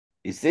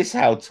Is this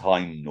how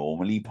time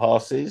normally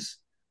passes?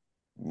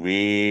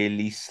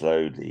 Really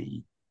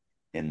slowly,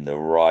 in the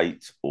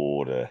right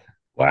order.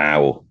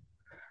 Wow.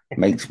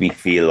 Makes me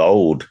feel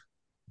old.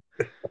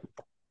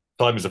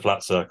 Time is a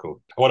flat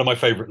circle. One of my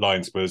favourite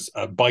lines was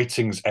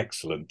biting's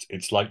excellent.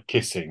 It's like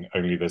kissing,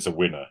 only there's a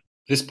winner.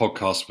 This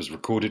podcast was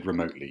recorded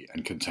remotely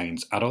and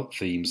contains adult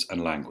themes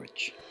and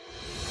language.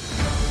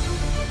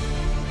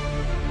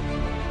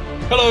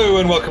 Hello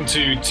and welcome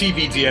to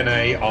TV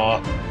DNA,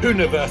 our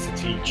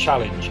Whoniversity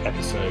Challenge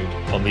episode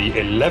on the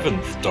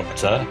 11th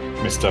Doctor,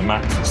 Mr.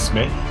 Matt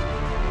Smith.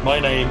 My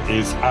name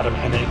is Adam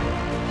Henning,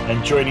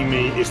 and joining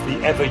me is the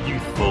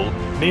ever-youthful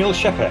Neil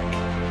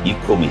Shepek. You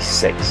call me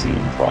sexy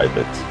in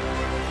private.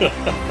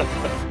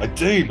 I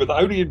do, but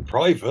only in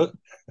private.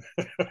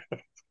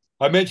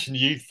 I mentioned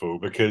youthful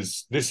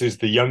because this is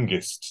the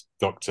youngest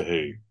Doctor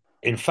Who.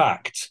 In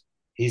fact,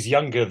 he's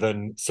younger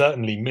than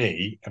certainly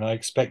me, and I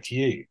expect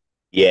you.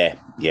 Yeah,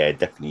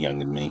 definitely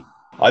younger than me.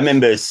 I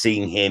remember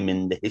seeing him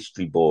in the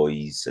History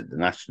Boys at the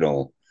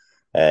National,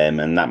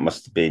 and that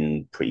must have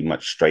been pretty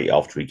much straight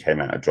after he came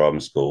out of drama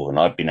school. And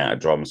I've been out of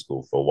drama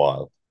school for a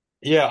while.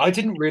 Yeah, I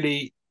didn't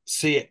really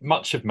see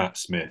much of Matt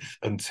Smith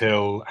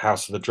until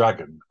House of the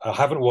Dragon. I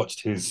haven't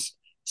watched his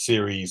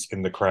series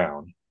in The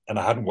Crown, and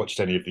I hadn't watched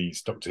any of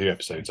these Doctor Who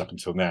episodes up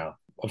until now.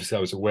 Obviously,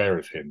 I was aware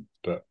of him,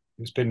 but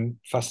it's been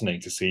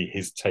fascinating to see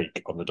his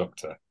take on the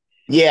Doctor.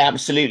 Yeah,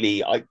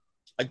 absolutely.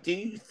 I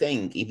do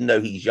think, even though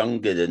he's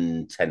younger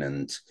than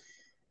Tennant,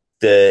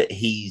 that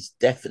he's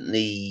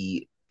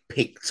definitely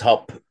picked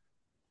up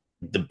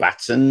the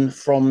baton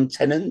from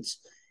Tennant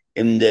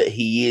in that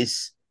he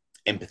is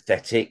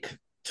empathetic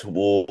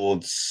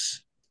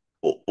towards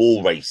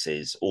all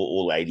races,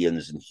 all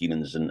aliens and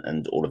humans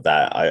and all of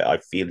that. I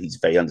feel he's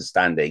very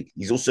understanding.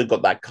 He's also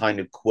got that kind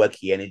of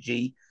quirky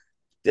energy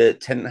that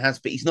Tennant has,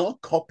 but he's not a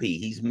copy.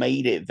 He's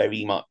made it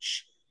very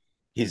much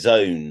his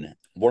own.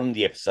 One of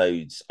the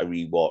episodes I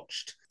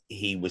rewatched,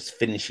 he was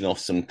finishing off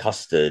some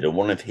custard, and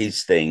one of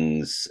his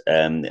things,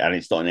 and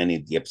it's not in any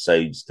of the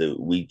episodes that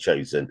we've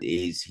chosen,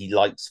 is he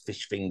likes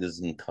fish fingers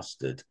and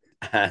custard.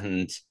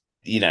 And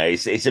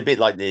it's a bit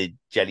like the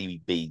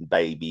Jelly Bean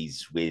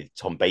Babies with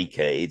Tom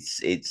Baker.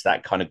 It's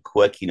that kind of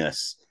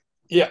quirkiness.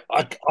 Yeah,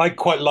 I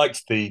quite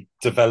liked the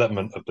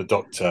development of the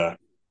Doctor,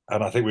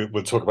 and I think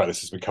we'll talk about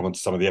this as we come on to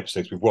some of the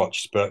episodes we've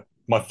watched. But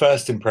my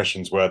first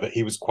impressions were that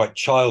he was quite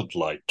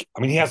childlike. I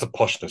mean, he has a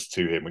poshness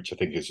to him, which I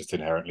think is just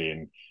inherently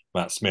in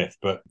Matt Smith,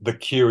 but the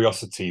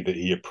curiosity that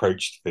he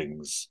approached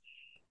things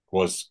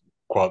was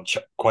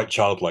quite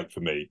childlike for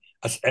me,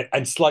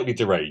 and slightly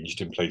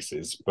deranged in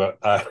places. But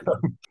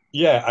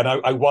yeah, and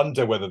I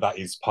wonder whether that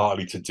is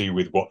partly to do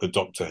with what the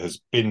Doctor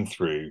has been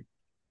through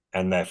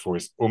and therefore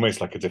is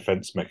almost like a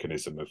defense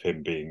mechanism of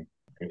him being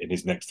in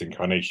his next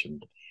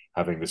incarnation,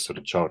 having this sort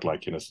of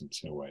childlike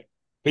innocence in a way.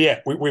 But yeah,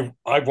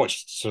 I've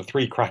watched sort of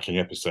three cracking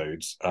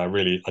episodes. I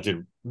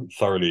did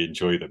thoroughly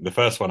enjoy them. The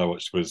first one I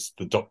watched was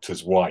The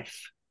Doctor's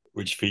Wife,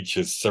 which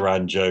features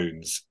Saran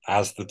Jones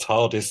as the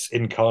TARDIS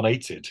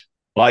incarnated.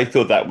 I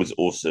thought that was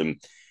awesome.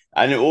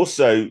 And it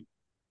also,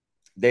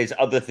 there's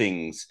other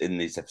things in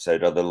this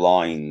episode, other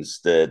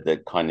lines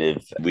that kind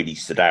of really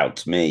stood out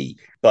to me.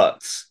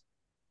 But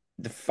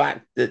the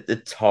fact that the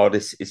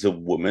TARDIS is a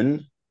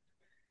woman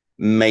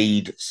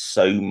made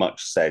so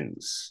much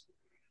sense.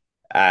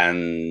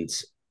 And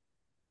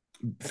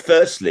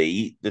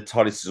firstly, the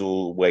TARDIS is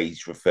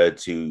always referred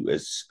to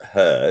as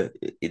her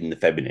in the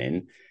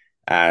feminine.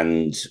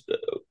 And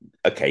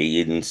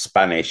okay, in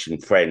Spanish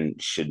and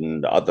French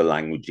and other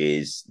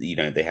languages,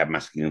 they have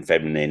masculine and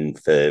feminine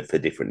for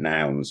different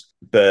nouns.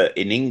 But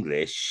in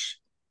English,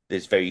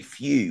 there's very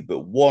few,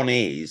 but one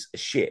is a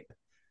ship.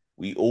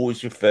 We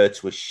always refer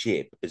to a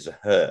ship as a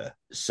her.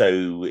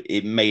 So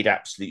it made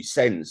absolute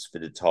sense for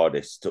the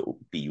TARDIS to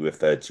be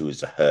referred to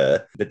as a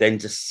her, but then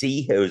to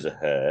see her as a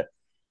her,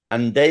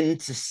 and then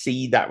to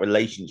see that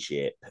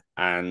relationship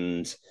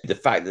and the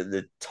fact that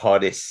the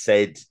TARDIS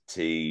said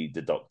to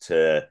the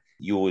Doctor,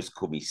 "You always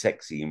call me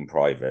sexy in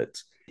private."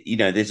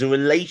 There's a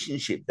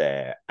relationship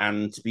there.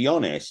 And to be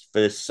honest,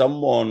 for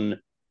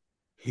someone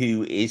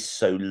who is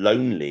so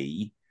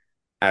lonely,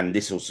 and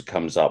this also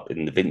comes up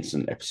in the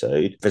Vincent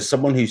episode, for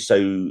someone who's so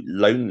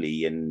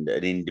lonely and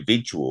an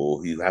individual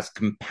who has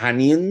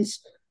companions,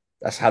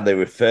 that's how they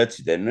refer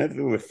to them,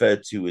 never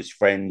referred to as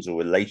friends or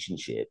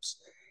relationships.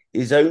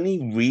 His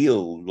only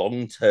real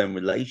long-term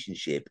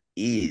relationship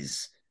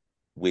is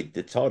with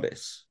the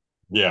TARDIS.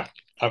 Yeah,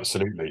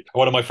 absolutely.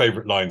 One of my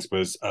favourite lines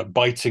was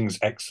biting's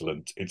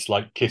excellent. It's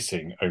like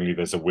kissing, only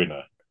there's a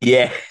winner.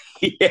 Yeah,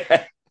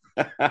 yeah.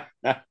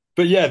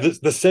 But yeah,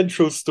 the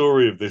central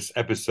story of this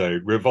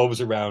episode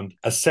revolves around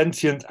a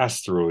sentient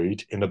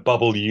asteroid in a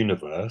bubble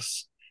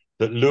universe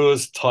that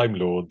lures Time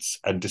Lords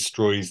and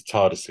destroys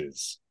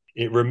TARDISes.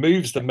 It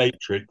removes the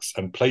Matrix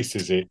and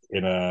places it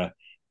in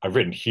I've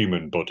written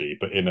human body,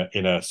 but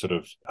in a sort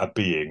of a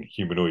being,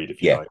 humanoid,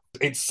 if you Yeah, like.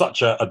 It's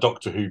such a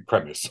Doctor Who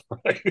premise,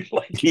 right?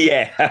 Like,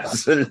 yeah,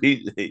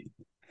 absolutely.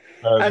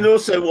 And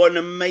also, what an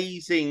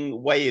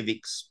amazing way of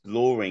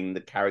exploring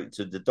the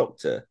character of the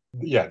Doctor.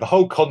 Yeah, the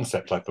whole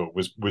concept I thought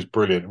was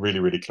brilliant, really,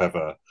 really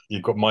clever.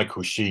 You've got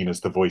Michael Sheen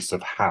as the voice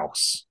of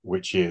House,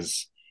 which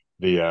is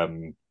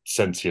the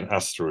sentient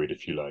asteroid,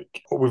 if you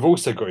like. We've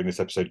also got in this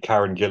episode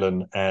Karen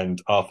Gillan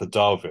and Arthur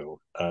Darvill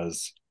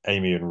as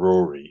Amy and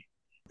Rory.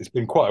 It's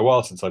been quite a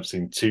while since I've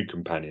seen two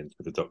companions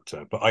with the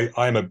Doctor, but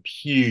I'm a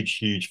huge,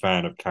 huge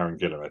fan of Karen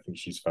Gillan. I think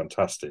she's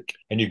fantastic.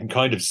 And you can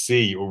kind of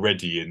see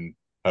already in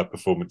her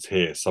performance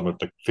here some of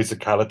the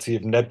physicality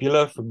of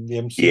Nebula from the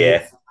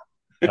MCU.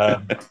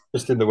 Yeah,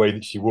 Just in the way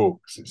that she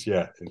walks,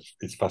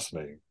 it's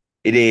fascinating.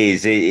 it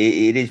is.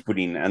 It is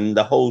brilliant. And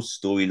the whole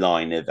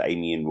storyline of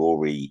Amy and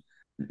Rory,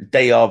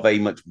 they are very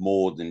much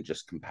more than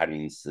just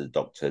companions to the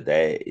Doctor.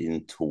 They're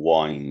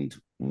intertwined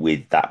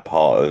with that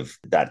part of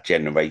that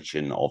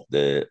generation of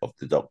the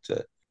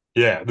Doctor.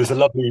 Yeah, there's a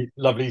lovely,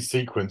 lovely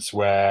sequence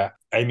where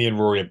Amy and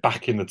Rory are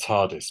back in the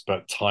TARDIS,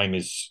 but time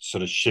is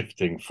sort of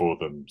shifting for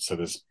them. So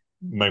there's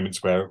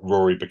moments where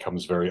Rory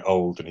becomes very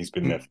old and he's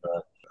been there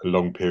for a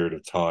long period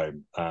of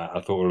time.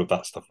 I thought all of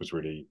that stuff was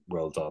really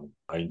well done.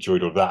 I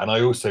enjoyed all of that, and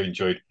I also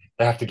enjoyed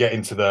they have to get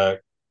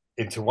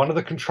into one of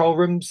the control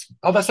rooms.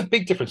 Oh, that's a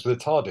big difference with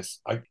the TARDIS.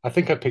 I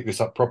think I picked this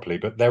up properly,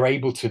 but they're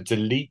able to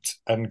delete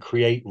and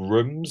create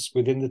rooms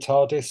within the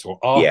TARDIS or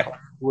Yeah, archive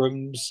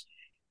rooms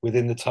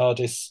within the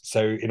TARDIS.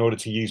 So in order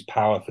to use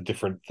power for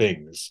different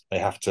things, they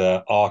have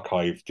to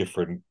archive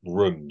different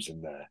rooms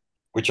in there,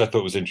 which I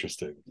thought was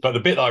interesting. But the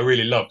bit that I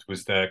really loved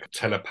was their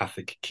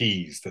telepathic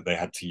keys that they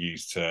had to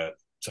use to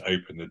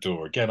open the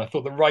door. Again, I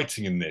thought the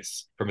writing in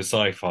this, from a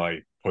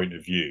sci-fi point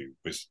of view,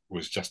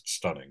 was just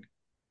stunning.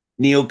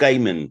 Neil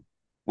Gaiman.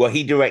 Well,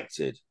 he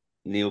directed.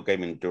 Neil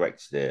Gaiman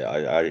directed it.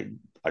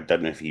 I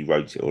don't know if he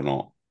wrote it or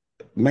not.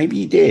 Maybe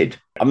he did.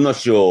 I'm not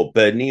sure.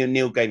 But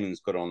Neil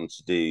Gaiman's got on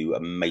to do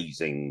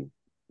amazing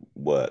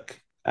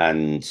work,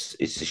 and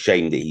it's a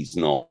shame that he's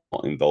not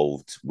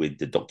involved with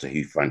the Doctor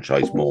Who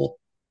franchise more.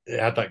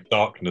 It had that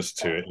darkness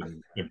to it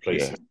in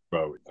places Yeah. as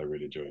well, I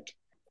really enjoyed.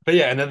 But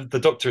yeah, and then the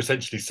Doctor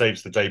essentially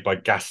saves the day by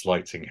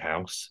gaslighting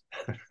House,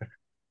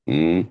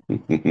 Mm.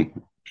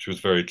 which was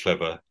very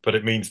clever. But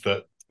it means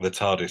that the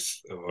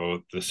TARDIS or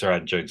the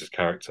Saran Jones's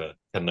character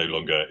can no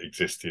longer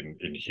exist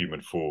in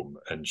human form,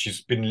 and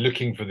she's been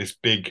looking for this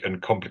big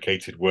and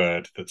complicated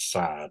word that's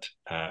sad,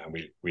 and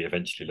we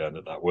eventually learned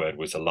that that word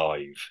was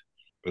alive.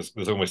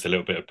 There's almost a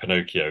little bit of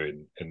Pinocchio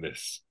in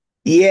this.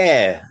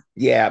 Yeah,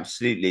 yeah,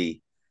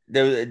 absolutely.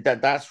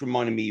 That's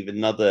reminding me of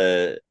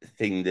another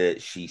thing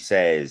that she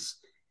says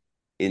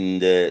in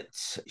that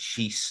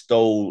she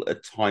stole a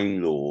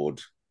Time Lord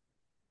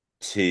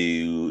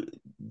to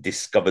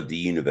discover the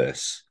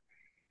universe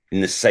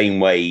in the same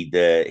way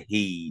that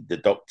the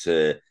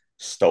Doctor,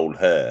 stole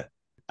her.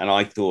 And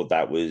I thought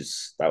that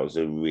was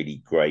a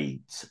really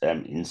great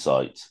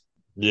insight.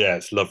 Yeah,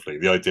 it's lovely.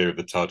 The idea of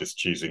the TARDIS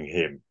choosing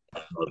him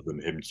rather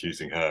than him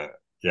choosing her.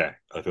 Yeah,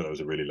 I thought that was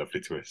a really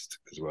lovely twist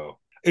as well.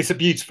 It's a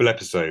beautiful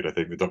episode, I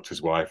think, The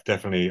Doctor's Wife.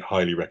 Definitely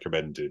highly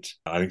recommended.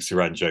 I think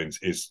Saran Jones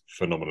is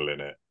phenomenal in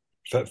it.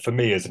 For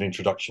me, as an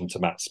introduction to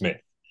Matt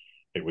Smith,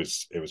 it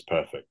was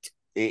perfect.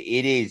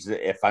 It is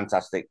a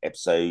fantastic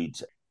episode,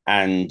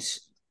 and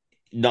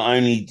not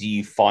only do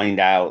you find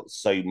out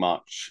so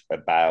much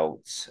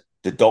about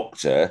the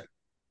Doctor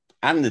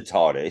and the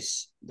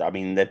TARDIS. I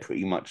mean, they're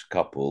pretty much a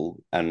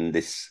couple, and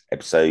this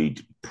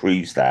episode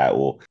proves that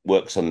or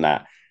works on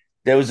that.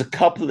 There was a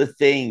couple of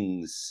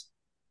things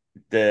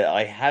that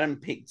I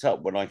hadn't picked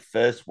up when I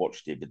first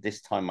watched it, but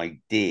this time I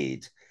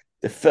did.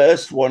 The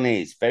first one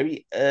is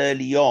very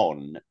early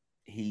on,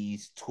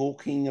 he's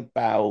talking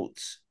about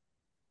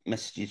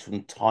messages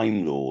from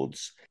Time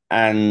Lords,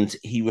 and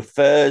he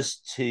refers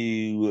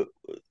to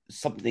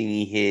something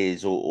he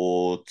hears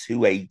or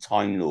to a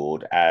Time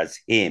Lord as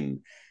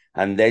him,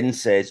 and then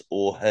says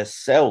or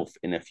herself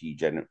in a few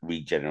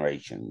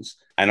regenerations.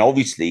 And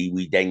obviously,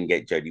 we then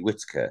get Jodie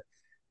Whittaker.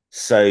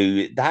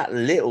 So that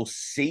little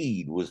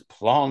seed was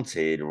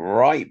planted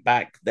right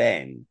back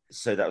then.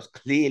 So that was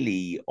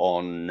clearly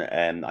on,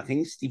 I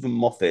think it's Stephen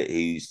Moffat,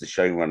 who's the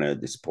showrunner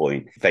at this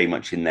point, very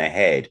much in their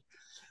head.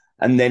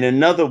 And then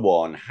another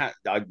one,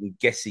 I'm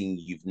guessing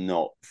you've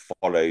not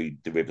followed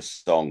the River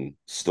Song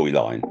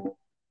storyline.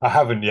 I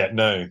haven't yet,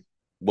 no.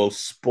 Well,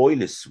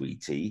 spoilers,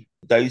 sweetie.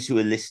 Those who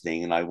are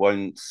listening, and I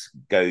won't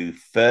go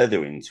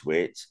further into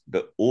it,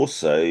 but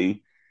also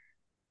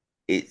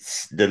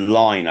it's the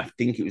line, I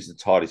think it was the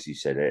TARDIS who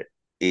said it,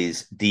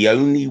 is the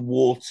only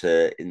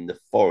water in the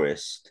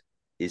forest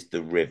is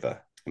the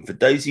river. And for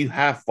those who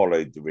have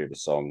followed the River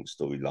Song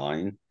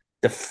storyline,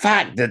 the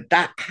fact that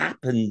that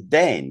happened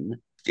then,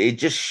 it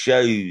just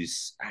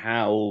shows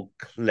how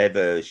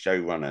clever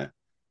showrunner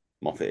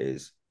Moffat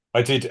is.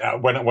 I did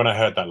when I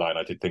heard that line,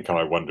 I did think, oh,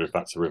 I wonder if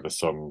that's a River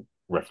Song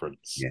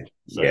reference. Yeah.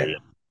 So Yeah. yeah.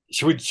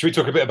 Should we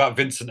talk a bit about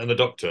Vincent and the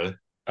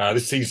Doctor?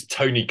 This sees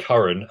Tony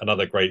Curran,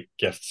 another great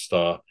guest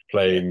star,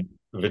 playing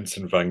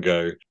Vincent Van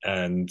Gogh,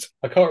 and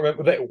I can't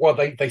remember.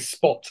 They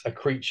spot a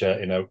creature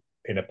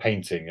in a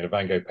painting, in a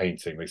Van Gogh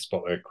painting. They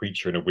spot a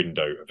creature in a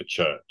window of a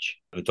church.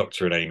 The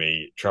Doctor and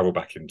Amy travel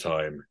back in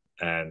time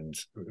and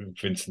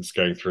Vincent's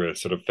going through a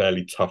sort of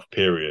fairly tough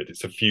period.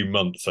 It's a few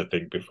months, I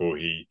think, before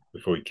he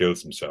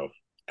kills himself.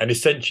 And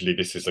essentially,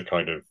 this is a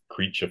kind of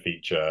creature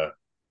feature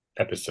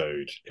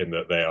episode in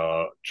that they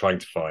are trying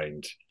to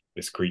find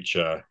this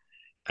creature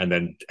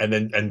and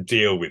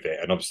deal with it.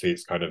 And obviously,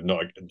 it's kind of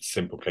not a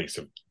simple case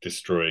of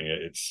destroying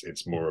it.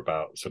 It's more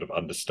about sort of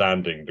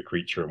understanding the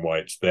creature and why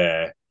it's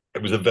there.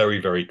 It was a very,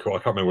 very cool. I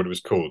can't remember what it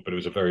was called, but it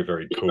was a very,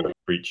 very cool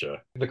creature.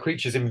 The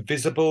creature's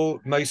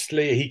invisible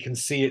mostly. He can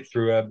see it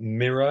through a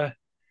mirror.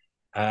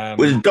 Well,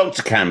 the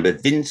doctor can,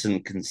 but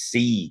Vincent can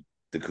see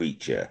the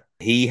creature.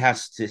 He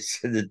has to.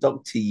 So the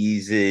doctor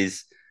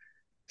uses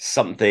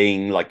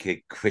something like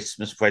a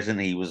Christmas present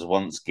he was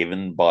once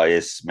given by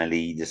a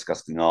smelly,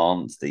 disgusting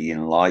aunt that he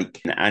didn't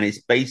like. And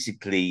it's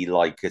basically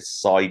like a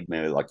side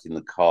mirror, like in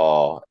the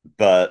car,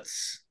 but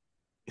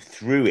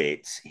through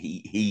it,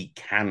 he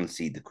can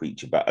see the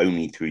creature, but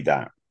only through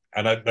that.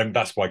 And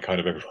that's why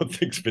kind of everyone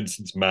thinks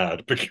Vincent's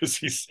mad because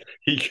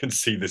he can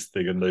see this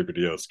thing and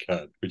nobody else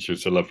can, which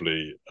is a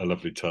lovely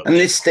touch. And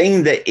this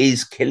thing that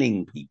is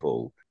killing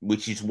people,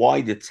 which is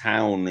why the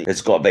town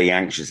has got very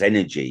anxious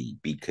energy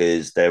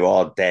because there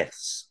are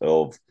deaths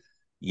of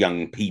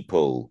young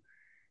people.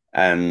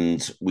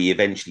 And we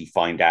eventually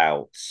find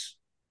out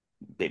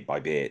bit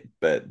by bit,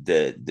 but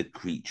the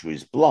creature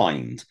is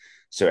blind.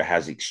 So it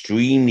has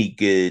extremely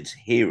good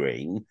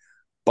hearing,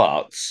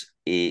 but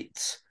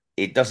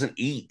it doesn't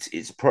eat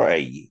its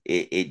prey.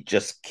 It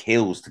just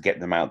kills to get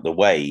them out of the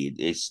way.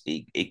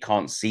 It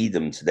can't see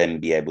them to then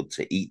be able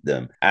to eat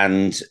them.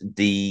 And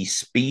the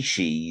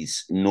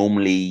species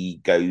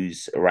normally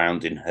goes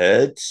around in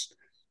herds.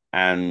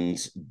 And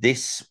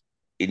this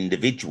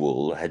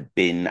individual had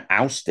been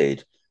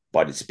ousted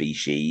by the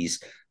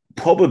species,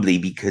 probably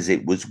because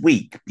it was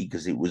weak,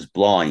 because it was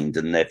blind,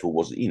 and therefore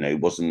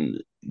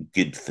wasn't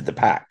good for the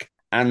pack.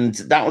 And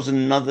that was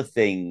another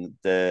thing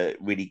that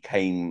really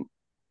came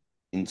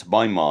into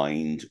my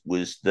mind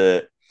was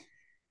that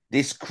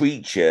this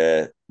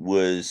creature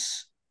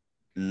was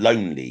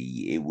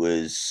lonely. It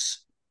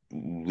was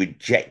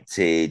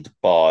rejected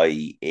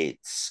by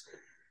its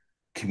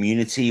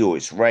community or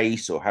its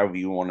race or however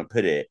you want to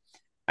put it.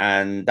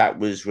 And that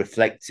was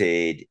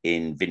reflected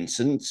in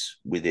Vincent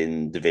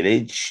within the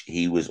village.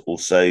 He was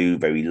also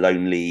very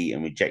lonely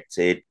and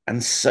rejected.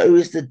 And so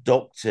is the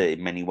doctor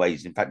in many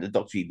ways. In fact, the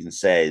doctor even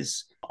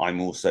says,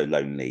 I'm also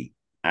lonely.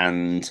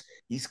 And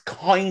he's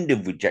kind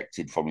of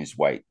rejected from his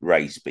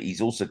race, but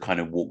he's also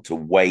kind of walked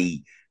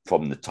away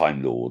from the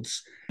Time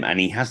Lords. And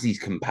he has these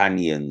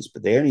companions,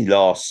 but they only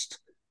last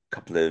a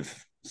couple of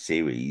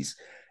series,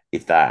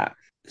 if that.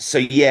 So,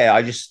 yeah,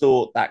 I just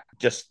thought that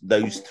just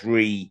those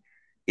three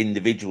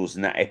individuals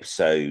in that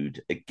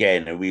episode,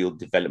 again, a real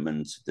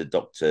development of the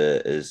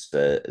Doctor as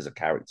a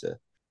character.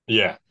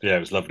 Yeah, it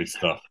was lovely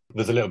stuff.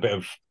 There's a little bit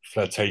of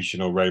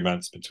flirtation or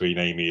romance between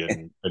Amy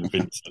and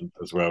Vincent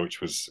as well, which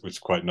was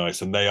quite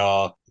nice. And they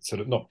are sort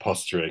of not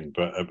posturing,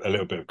 but a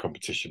little bit of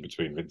competition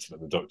between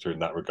Vincent and the Doctor in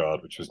that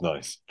regard, which was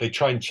nice. They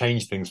try and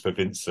change things for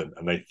Vincent,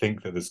 and they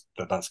think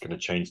that's going to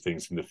change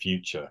things in the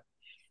future.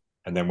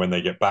 And then when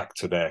they get back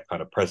to their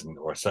kind of present,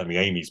 or certainly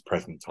Amy's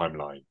present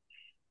timeline,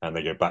 and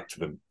they go back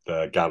to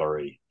the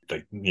gallery,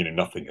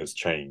 nothing has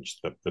changed.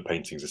 The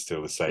paintings are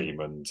still the same,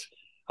 and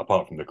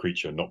apart from the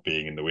creature not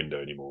being in the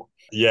window anymore.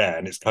 Yeah,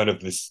 and it's kind of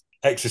this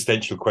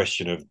existential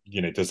question of,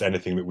 does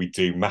anything that we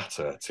do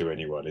matter to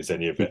anyone? Is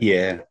any of it,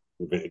 Yeah,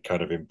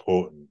 kind of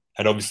important?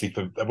 And obviously,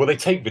 they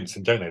take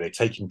Vincent, don't they? They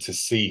take him to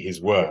see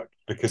his work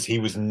because he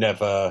was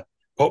never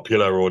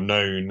popular or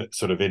known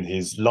sort of in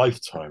his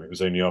lifetime. It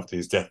was only after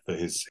his death that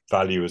his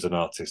value as an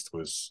artist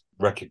was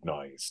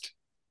recognized.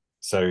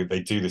 So they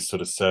do this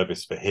sort of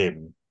service for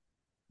him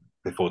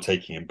before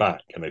taking him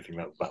back, and they think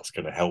that's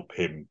going to help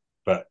him.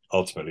 But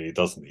ultimately, it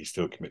doesn't. He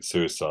still commits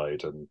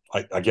suicide. And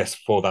I guess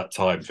for that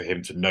time, for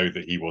him to know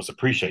that he was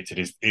appreciated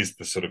is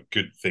the sort of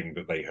good thing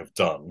that they have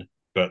done.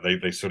 But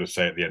they sort of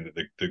say at the end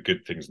that the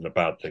good things and the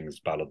bad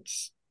things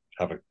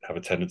have a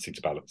tendency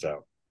to balance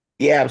out.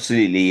 yeah,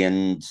 absolutely.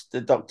 And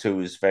the Doctor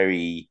was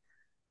very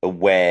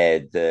aware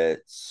that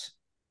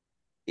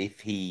if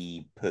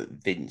he put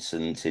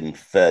Vincent in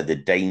further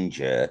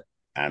danger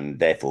and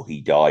therefore he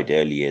died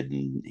earlier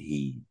than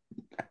he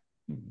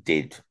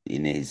did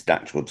in his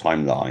natural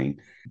timeline,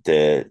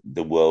 the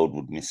world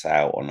would miss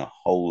out on a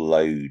whole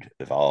load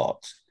of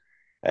art.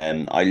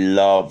 I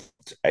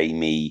loved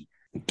Amy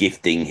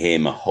gifting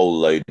him a whole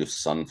load of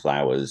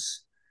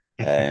sunflowers,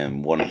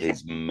 one of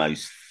his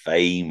most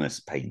famous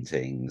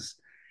paintings,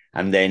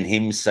 and then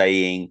him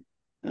saying,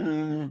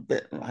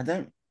 "But I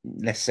don't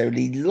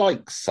necessarily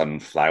like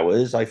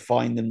sunflowers. I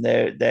find them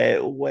they're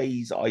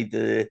always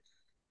either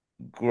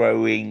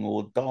growing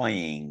or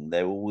dying.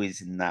 They're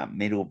always in that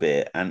middle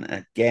bit." And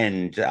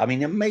again, I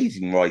mean,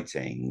 amazing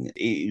writing.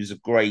 It was a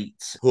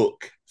great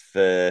hook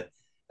for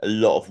a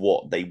lot of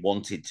what they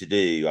wanted to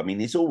do. I mean,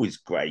 it's always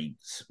great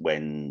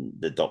when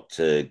the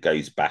Doctor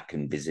goes back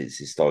and visits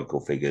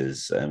historical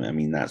figures. I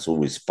mean, that's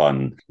always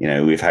fun.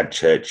 We've had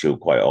Churchill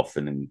quite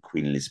often and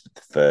Queen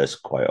Elizabeth I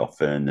quite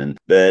often, and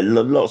there are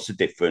lots of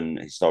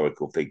different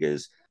historical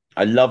figures.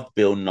 I loved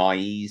Bill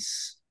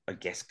Nye's, I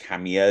guess,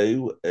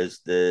 cameo as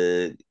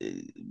the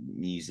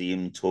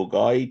museum tour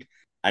guide.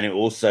 And it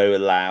also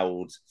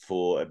allowed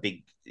for a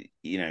big,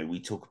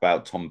 we talk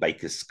about Tom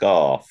Baker's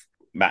scarf.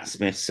 Matt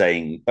Smith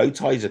saying bow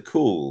ties are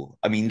cool.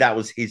 I mean, that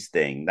was his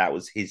thing. That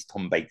was his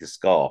Tom Baker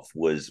scarf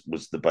was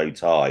the bow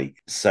tie.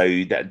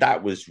 So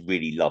that was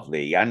really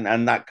lovely,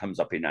 and that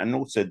comes up in, and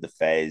also the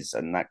fez,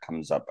 and that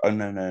comes up. Oh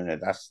no,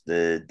 that's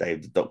the Day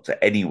of the Doctor.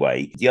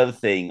 Anyway, the other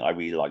thing I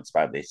really liked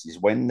about this is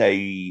when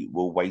they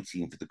were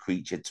waiting for the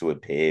creature to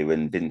appear,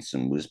 and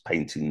Vincent was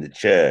painting the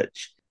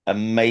church.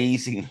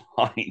 Amazing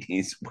line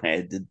is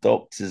where the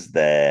Doctor's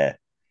there,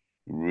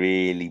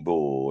 really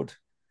bored,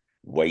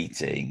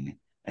 waiting.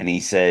 And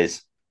he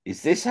says,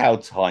 "Is this how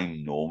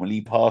time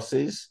normally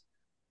passes?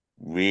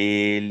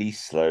 Really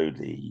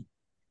slowly,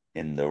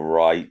 in the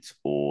right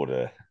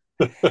order."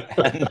 And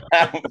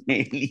that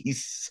really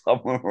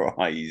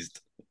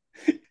summarized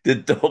the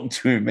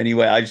Doctor in many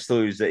ways. I just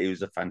thought it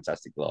was a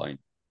fantastic line.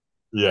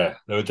 Yeah,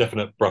 there were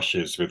definite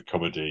brushes with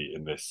comedy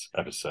in this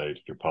episode,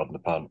 if you pardon the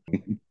pun.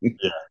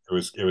 Yeah, it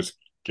was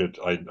good.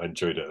 I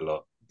enjoyed it a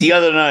lot. The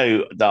other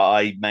note that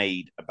I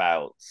made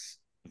about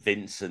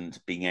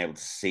Vincent being able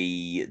to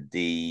see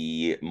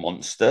the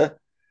monster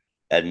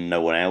and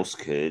no one else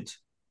could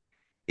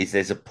is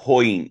there's a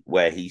point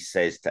where he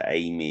says to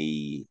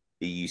Amy,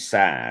 "Are you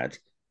sad?"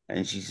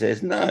 And she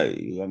says, "No,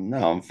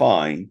 no, I'm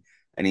fine."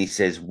 And he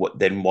says, "What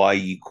then? Why are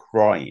you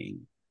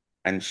crying?"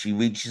 And she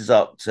reaches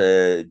up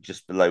to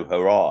just below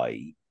her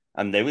eye,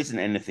 and there isn't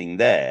anything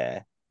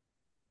there,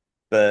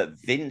 but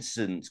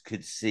Vincent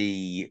could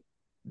see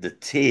the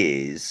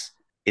tears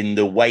in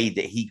the way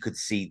that he could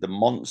see the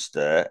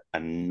monster,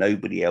 and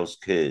nobody else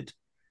could.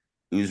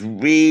 It was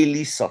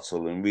really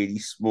subtle and really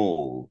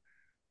small,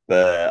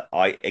 but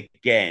I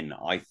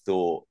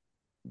thought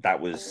that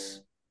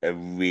was a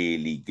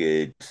really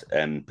good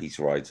piece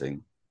of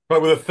writing.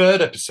 But with the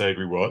third episode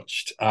we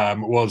watched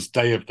was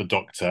Day of the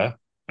Doctor,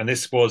 and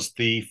this was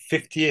the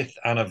 50th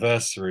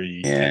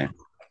anniversary Yeah,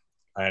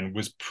 and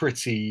was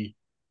pretty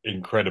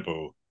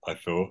incredible, I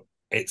thought.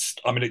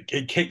 I mean,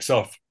 it kicks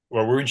off.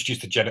 Well, we're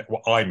introduced to Jenna.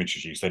 Well, I'm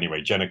introduced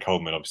anyway. Jenna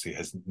Coleman obviously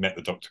has met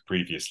the Doctor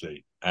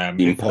previously.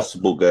 the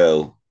Impossible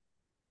Girl.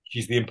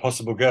 She's the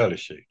Impossible Girl, is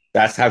she?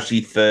 That's how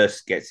she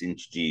first gets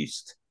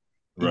introduced.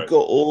 You've Right.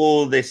 got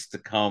all this to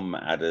come,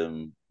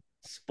 Adam.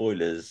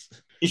 Spoilers.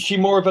 Is she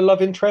more of a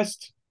love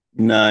interest?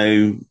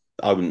 No,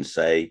 I wouldn't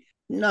say.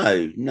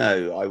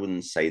 No, I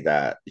wouldn't say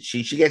that.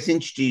 She gets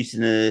introduced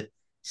in a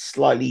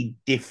slightly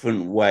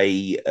different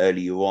way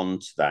earlier on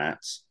to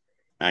that,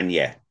 and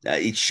yeah,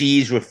 she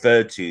is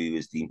referred to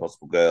as the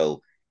Impossible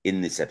Girl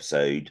in this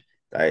episode.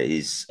 That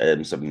is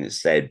something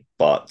that's said,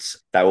 but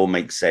that all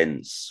makes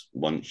sense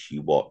once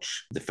you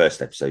watch the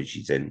first episode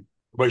she's in.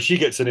 Well, she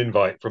gets an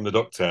invite from the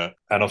Doctor,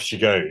 and off she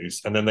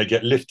goes, and then they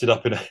get lifted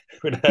up in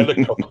in a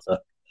helicopter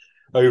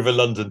over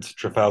London to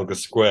Trafalgar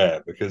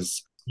Square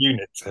because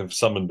UNIT have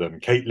summoned them.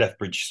 Kate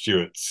Lethbridge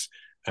Stewart's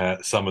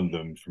summoned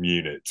them from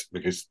UNIT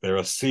because there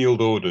are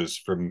sealed orders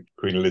from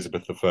Queen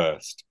Elizabeth I.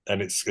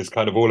 And it's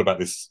kind of all about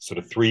this sort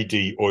of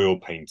 3D oil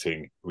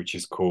painting, which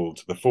is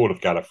called The Fall of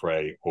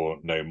Gallifrey or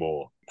No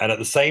More. And at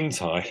the same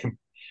time,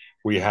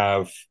 we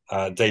have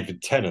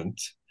David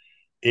Tennant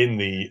in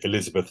the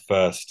Elizabeth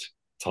I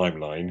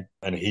timeline,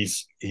 and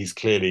he's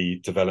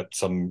clearly developed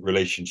some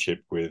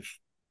relationship with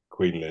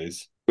Queen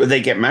Liz. But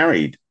they get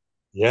married.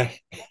 Yeah,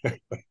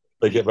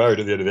 they get married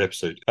at the end of the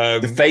episode.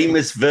 The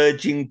famous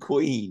Virgin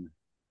Queen.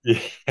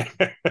 Yeah.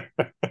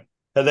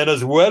 And then,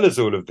 as well as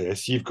all of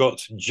this, you've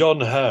got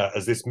John Hurt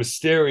as this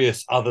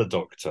mysterious other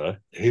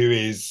Doctor who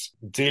is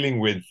dealing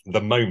with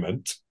the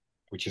moment,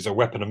 which is a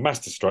weapon of mass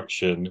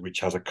destruction,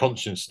 which has a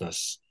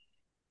consciousness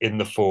in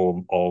the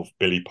form of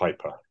Billy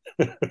Piper.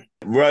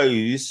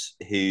 Rose,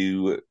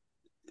 who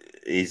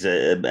is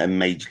a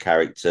major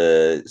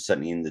character,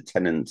 certainly in the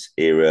Tennant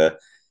era,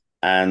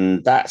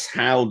 and that's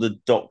how the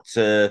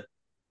Doctor,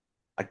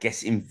 I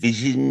guess,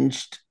 envisioned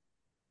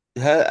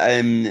her.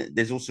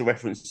 There's also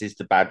references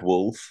to Bad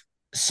Wolf.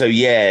 So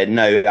yeah,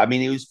 no, I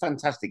mean it was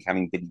fantastic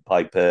having Billy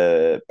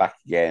Piper back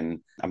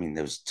again. I mean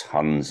there was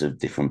tons of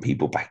different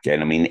people back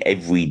again. I mean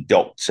every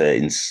Doctor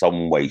in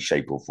some way,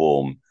 shape, or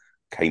form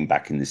came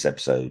back in this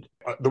episode.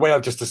 The way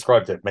I've just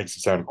described it makes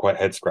it sound quite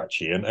head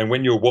scratchy, and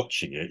when you're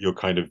watching it, you're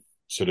kind of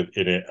sort of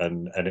in it,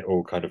 and it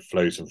all kind of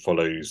flows and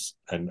follows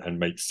and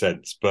makes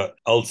sense. But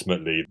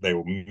ultimately, they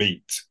will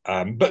meet.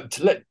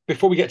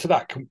 Before we get to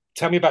that,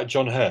 tell me about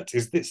John Hurt.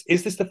 Is this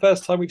the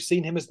first time we've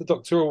seen him as the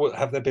Doctor, or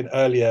have there been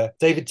earlier?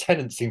 David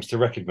Tennant seems to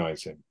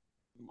recognise him.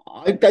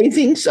 I don't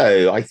think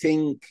so. I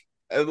think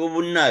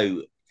well,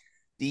 no.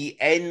 The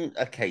end.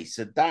 Okay,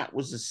 so that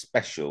was a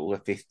special, a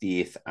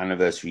 50th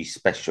anniversary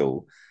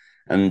special,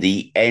 and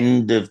the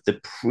end of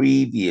the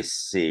previous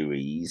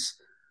series,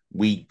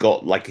 we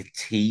got like a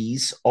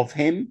tease of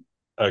him.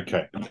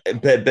 Okay.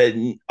 But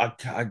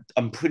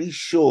I'm pretty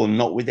sure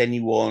not with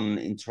anyone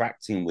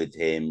interacting with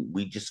him.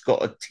 We just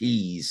got a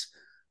tease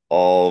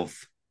of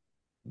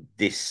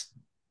this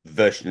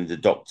version of the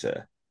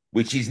Doctor,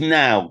 which is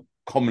now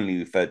commonly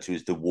referred to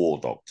as the War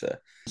Doctor.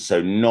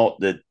 So not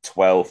the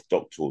 12th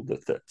Doctor or the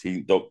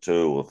 13th Doctor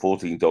or the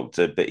 14th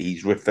Doctor, but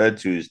he's referred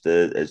to as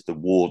the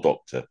War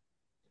Doctor.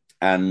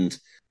 And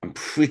I'm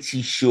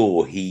pretty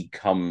sure he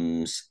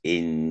comes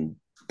in.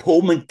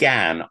 Paul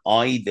McGann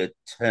either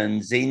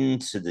turns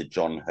into the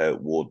John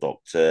Hurt War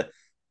Doctor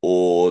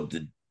or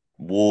the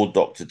War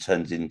Doctor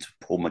turns into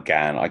Paul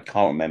McGann. I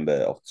can't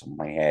remember off the top of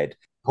my head.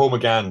 Paul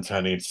McGann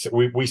turning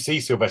into, we see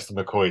Sylvester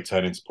McCoy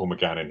turn into Paul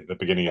McGann at the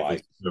beginning of Right.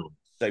 this film.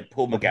 So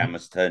Paul McGann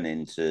must turn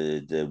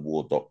into the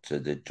War Doctor,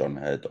 the John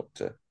Hurt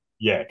Doctor.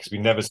 Yeah, because we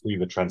never see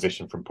the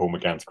transition from Paul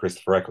McGann to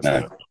Christopher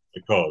Eccleston No.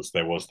 because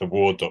there was the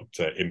War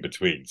Doctor in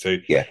between. So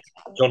Yeah.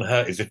 John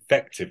Hurt is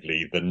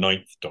effectively the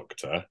ninth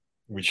Doctor,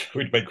 which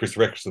would make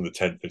Christopher Eccleston the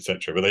 10th,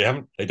 etc. But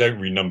they don't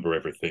renumber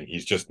everything.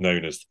 He's just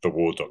known as the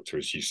War Doctor,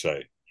 as you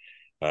say.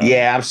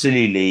 Yeah,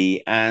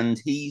 absolutely. And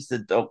he's the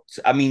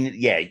doctor. I mean,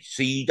 yeah,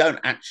 so you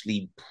don't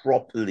actually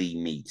properly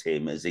meet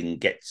him, as in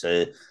get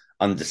to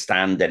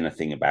understand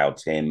anything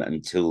about him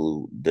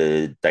until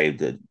the day of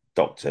the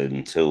doctor,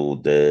 until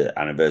the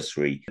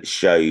anniversary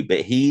show.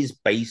 But he's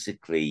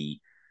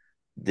basically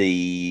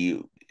the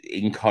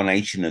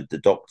incarnation of the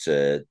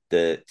doctor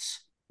that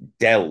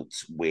dealt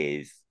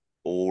with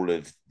all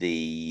of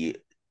the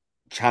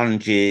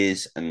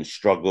challenges and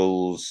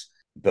struggles,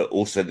 but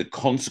also the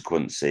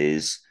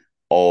consequences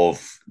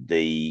of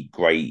the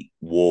Great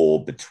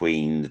War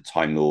between the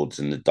Time Lords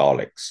and the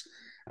Daleks.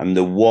 And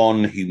the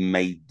one who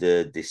made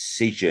the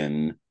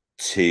decision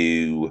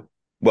to,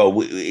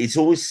 well, it's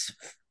always,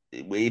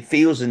 it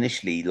feels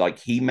initially like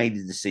he made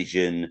the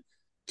decision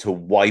to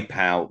wipe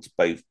out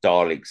both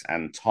Daleks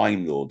and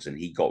Time Lords, and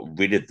he got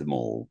rid of them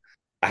all.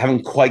 I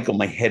haven't quite got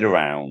my head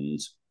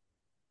around,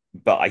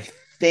 but I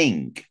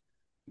think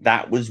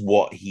that was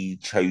what he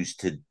chose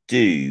to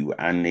do.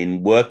 And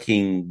in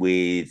working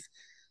with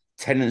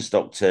Tennant's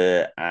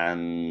Doctor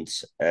and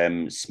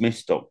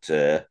Smith's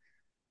Doctor,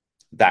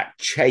 that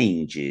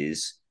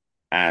changes,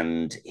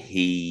 and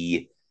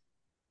he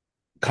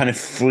kind of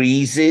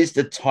freezes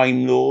the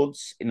Time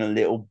Lords in a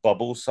little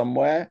bubble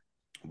somewhere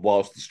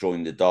whilst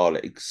destroying the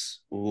Daleks.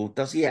 Or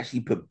does he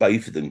actually put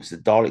both of them? Because the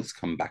Daleks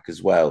come back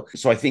as well.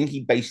 So I think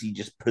he basically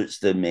just puts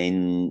them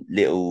in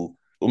little,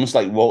 almost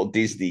like Walt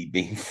Disney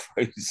being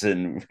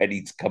frozen,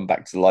 ready to come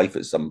back to life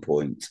at some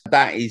point.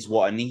 That is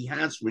what, and he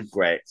has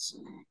regrets.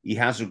 He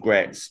has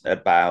regrets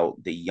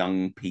about the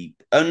young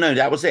people. Oh, no,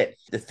 that was it.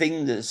 The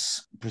thing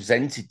that's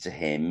presented to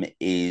him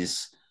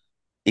is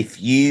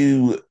if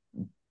you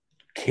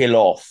kill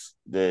off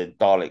the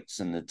Daleks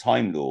and the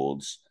Time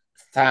Lords,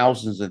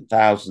 thousands and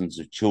thousands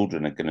of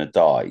children are going to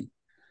die.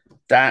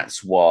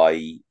 That's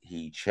why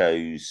he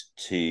chose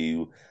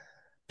to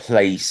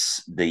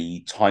place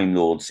the Time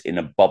Lords in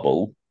a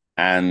bubble.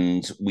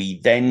 And we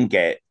then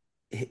get,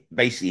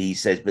 basically, he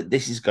says, but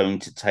this is going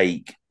to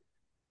take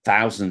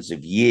thousands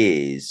of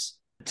years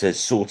to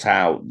sort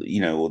out,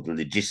 all the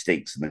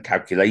logistics and the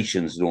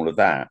calculations and all of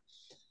that.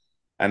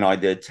 And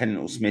either Tennant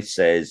or Smith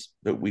says,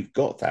 but we've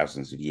got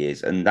thousands of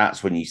years. And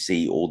that's when you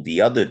see all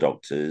the other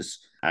doctors,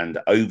 and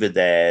over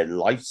their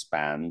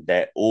lifespan,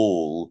 they're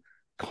all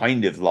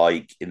kind of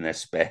like in their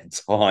spare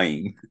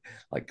time,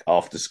 like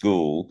after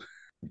school,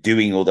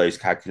 doing all those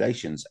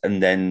calculations.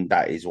 And then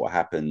that is what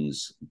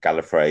happens.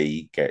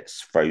 Gallifrey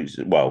gets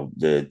frozen. Well,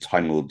 the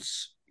Time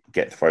Lords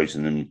get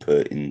frozen and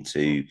put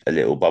into a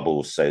little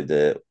bubble so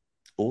that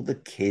all the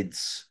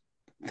kids,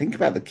 think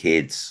about the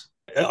kids.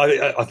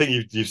 I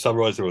think you've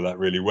summarised all that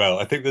really well.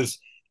 I think there's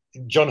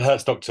John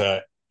Hurt's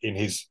Doctor in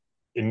his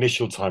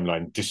initial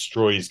timeline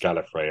destroys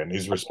Gallifrey and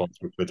is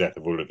responsible for the death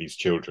of all of these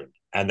children.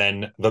 And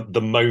then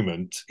the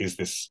moment is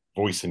this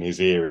voice in his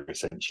ear,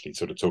 essentially,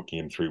 sort of talking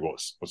him through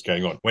what's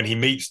going on. When he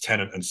meets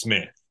Tennant and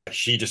Smith,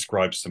 she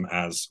describes them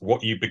as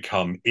what you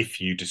become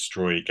if you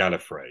destroy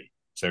Gallifrey.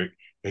 So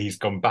he's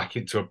gone back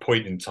into a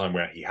point in time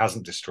where he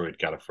hasn't destroyed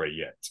Gallifrey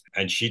yet.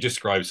 And she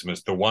describes him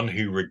as the one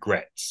who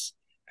regrets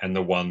and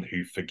the one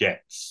who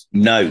forgets.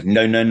 No.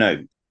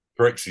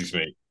 Corrects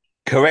me.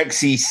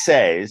 Correxie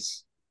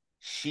says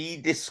she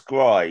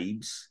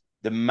describes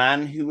the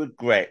man who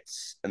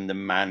regrets and the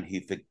man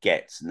who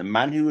forgets. And the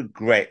man who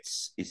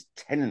regrets is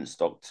Tennant's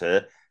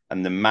Doctor,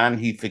 and the man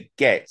who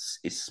forgets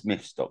is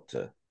Smith's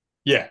Doctor.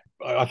 Yeah,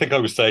 I think I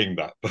was saying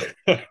that, but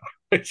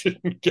I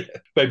didn't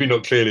get, maybe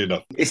not clearly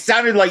enough. It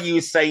sounded like you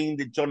were saying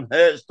that John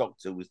Hurt's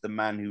Doctor was the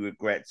man who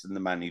regrets and the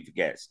man who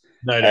forgets.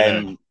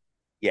 No.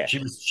 Yeah.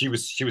 She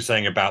was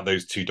saying about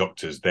those two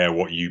doctors, they're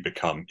what you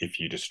become if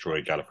you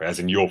destroy Gallifrey, as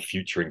in your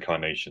future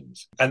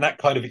incarnations. And that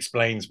kind of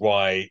explains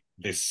why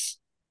this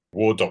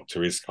War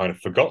Doctor is kind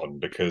of forgotten,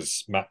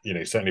 because Matt,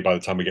 certainly by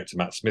the time we get to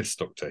Matt Smith's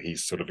Doctor,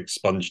 he's sort of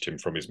expunged him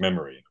from his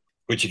memory,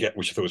 which I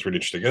thought was really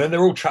interesting. And then they're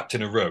all trapped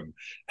in a room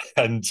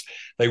and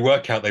they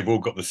work out they've all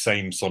got the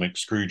same sonic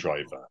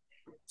screwdriver.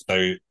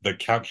 So the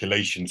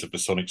calculations of the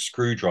sonic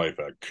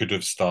screwdriver could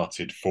have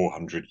started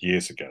 400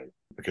 years ago,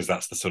 because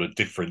that's the sort of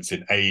difference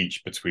in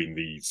age between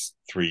these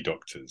three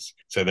doctors.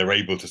 So they're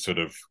able to sort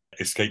of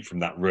escape from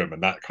that room,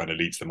 and that kind of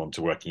leads them on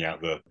to working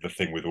out the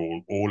thing with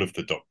all of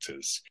the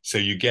doctors. So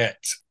you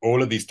get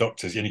all of these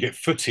doctors, and you get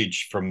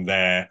footage from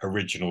their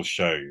original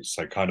shows,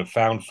 so kind of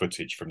found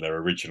footage from their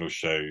original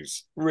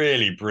shows,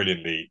 really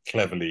brilliantly,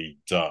 cleverly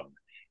done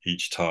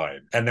each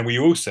time. And then we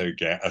also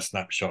get a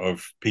snapshot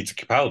of Peter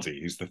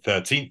Capaldi, who's the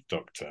 13th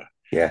Doctor.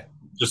 Yeah.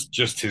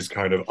 Just his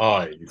kind of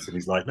eyes, and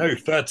he's like, no,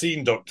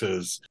 13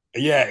 doctors.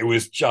 Yeah, it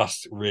was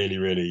just really,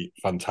 really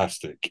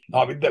fantastic.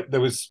 I mean, there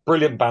was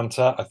brilliant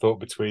banter, I thought,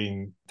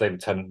 between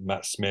David Tennant,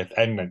 Matt Smith,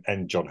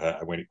 and John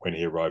Hurt when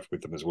he arrived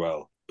with them as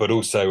well. But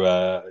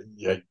also,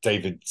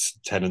 David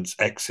Tennant's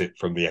exit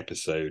from the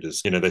episode,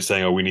 as you know, they're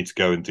saying, "Oh, we need to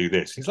go and do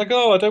this." He's like,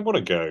 "Oh, I don't want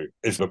to go."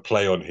 It's a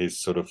play on his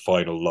sort of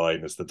final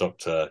line as the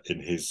Doctor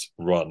in his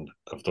run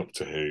of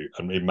Doctor Who,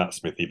 and Matt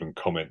Smith even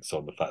comments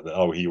on the fact that,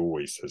 "Oh, he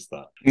always says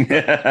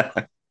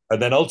that."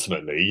 And then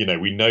ultimately, you know,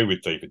 we know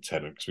with David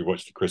Tennant, because we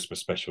watched the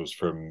Christmas specials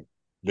from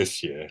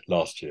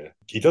last year,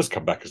 he does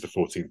come back as the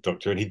 14th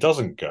Doctor, and he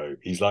doesn't go.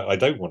 He's like, I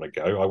don't want to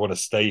go. I want to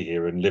stay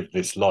here and live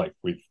this life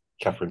with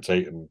Catherine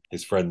Tate and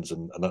his friends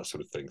and that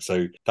sort of thing.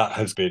 So that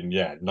has been,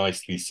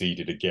 nicely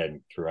seeded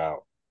again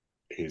throughout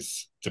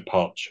his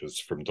departures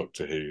from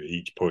Doctor Who at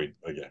each point,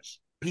 I guess.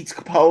 Peter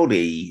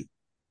Capaldi,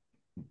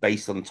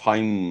 based on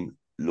Time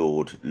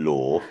Lord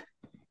law,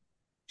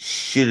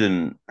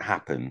 shouldn't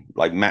happen.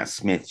 Like, Matt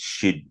Smith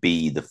should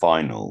be the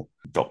final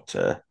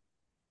Doctor.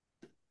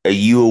 Are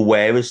you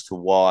aware as to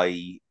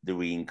why the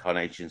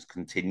reincarnations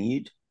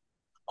continued?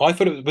 I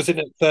thought it was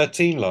in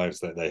 13 lives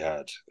that they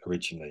had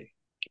originally,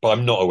 but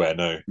I'm not aware.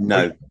 No,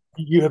 No.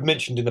 You have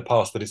mentioned in the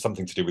past that it's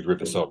something to do with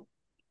River Song.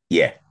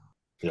 Yeah.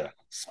 Yeah.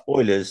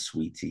 Spoilers,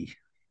 sweetie.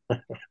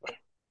 But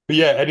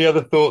yeah, any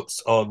other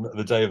thoughts on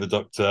the Day of the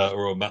Doctor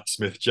or on Matt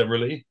Smith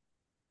generally?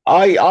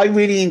 I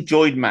really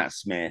enjoyed Matt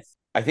Smith.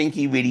 I think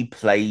he really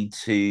played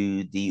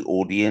to the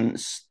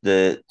audience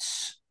that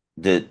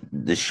the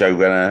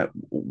showrunners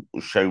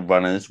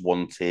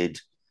wanted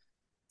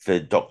for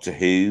Doctor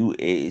Who.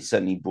 It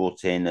certainly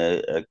brought in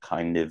a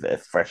kind of a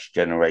fresh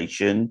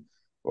generation,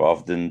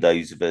 rather than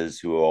those of us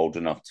who are old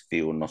enough to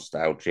feel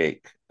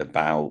nostalgic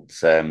about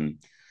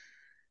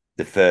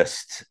the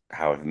first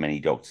however many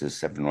doctors,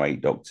 7 or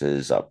 8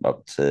 doctors,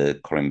 up to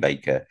Colin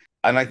Baker.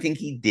 And I think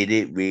he did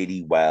it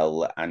really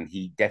well, and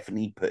he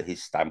definitely put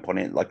his stamp on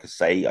it. Like I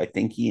say, I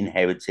think he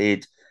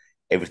inherited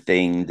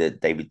everything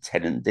that David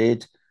Tennant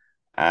did,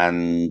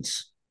 and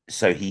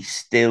so he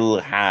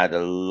still had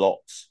a lot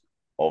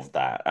of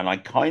that. And I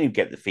kind of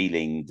get the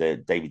feeling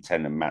that David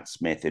Tennant and Matt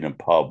Smith in a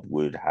pub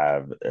would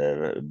have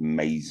an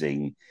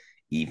amazing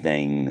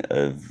evening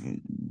of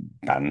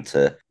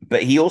banter.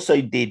 But he also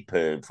did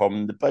put,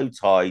 from the bow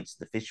tie to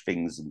the fish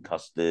fingers and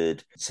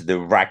custard to the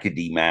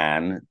raggedy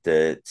man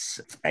that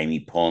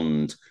Amy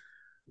Pond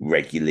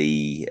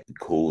regularly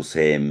calls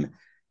him,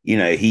 you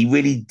know, he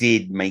really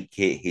did make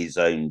it his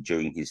own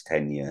during his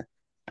tenure.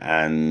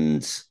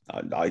 And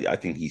I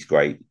think he's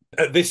great.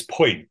 At this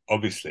point,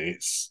 obviously,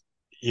 it's,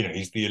 you know,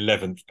 he's the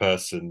 11th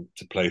person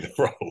to play the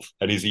role,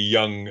 and he's a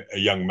young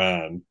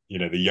man, you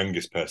know, the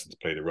youngest person to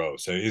play the role.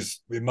 So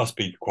it must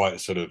be quite a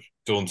sort of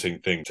daunting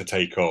thing to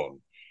take on.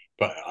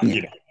 But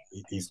you know,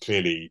 he's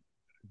clearly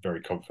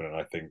very confident.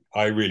 I think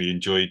I really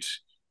enjoyed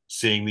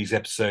seeing these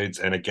episodes,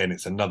 and again,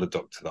 it's another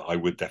Doctor that I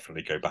would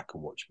definitely go back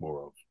and watch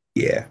more of.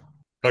 Yeah.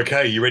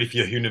 Okay, you ready for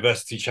your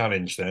Whoniversity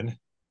challenge then?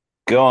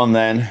 Go on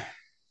then.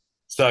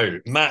 So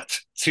Matt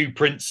Two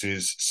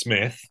Princes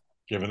Smith,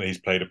 given that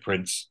he's played a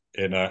prince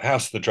in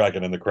House of the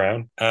Dragon and the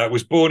Crown,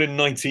 was born in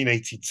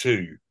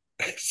 1982,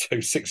 so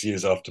 6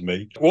 years after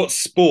me. What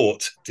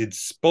sport did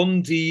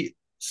spondylolysis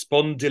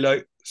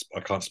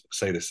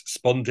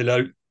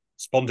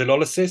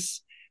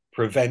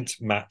prevent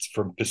Matt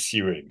from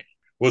pursuing?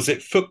 Was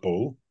it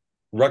football,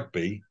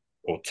 rugby,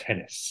 or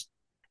tennis?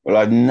 Well,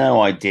 I've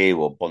no idea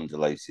what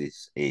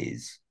spondylosis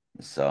is,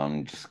 so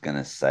I'm just going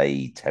to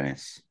say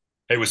tennis.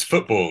 It was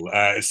football.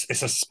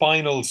 It's a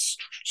spinal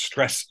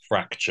stress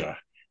fracture.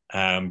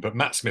 But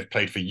Matt Smith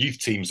played for youth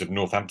teams of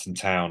Northampton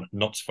Town,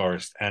 Notts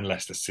Forest, and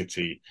Leicester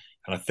City.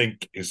 And I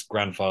think his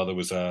grandfather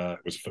was a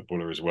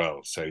footballer as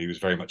well. So he was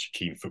very much a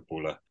keen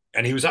footballer.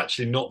 And he was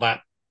actually not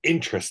that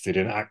interested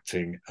in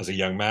acting as a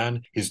young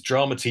man. His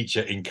drama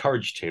teacher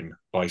encouraged him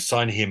by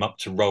signing him up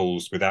to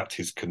roles without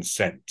his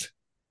consent.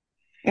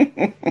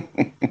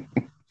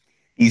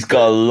 He's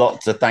got a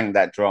lot to thank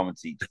that drama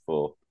teacher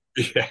for.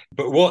 Yeah.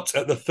 But what,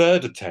 at the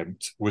third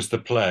attempt, was the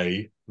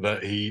play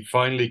that he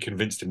finally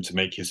convinced him to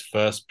make his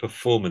first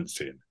performance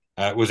in?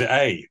 Was it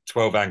A,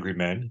 12 Angry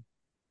Men,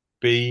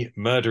 B,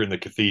 Murder in the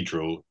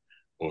Cathedral,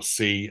 or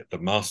C, The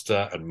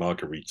Master and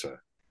Margarita?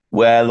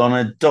 Well, on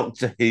a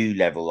Doctor Who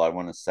level, I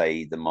want to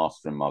say The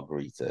Master and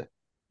Margarita.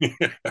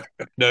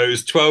 No, it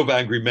was 12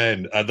 Angry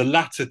Men. The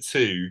latter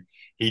two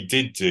he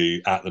did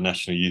do at the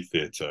National Youth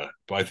Theatre,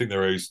 but I think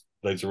those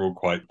are all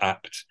quite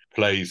apt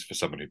plays for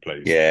someone who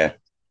plays. Yeah.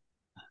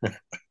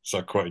 So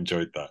I quite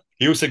enjoyed that.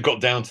 He also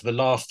got down to the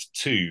last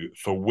two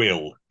for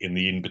Will in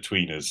The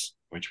In-Betweeners.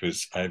 which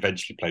was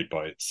eventually played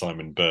by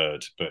Simon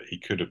Bird, but he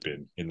could have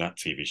been in that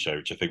TV show,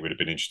 which I think would have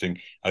been interesting.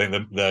 I think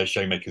the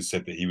showmakers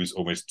said that he was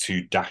almost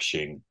too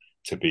dashing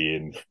to be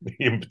in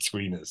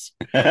In-Betweeners.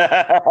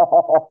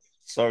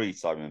 Sorry,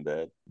 Simon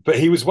Bird. But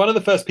he was one of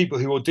the first people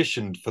who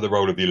auditioned for the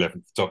role of the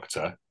 11th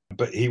Doctor,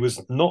 but he was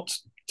not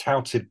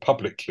touted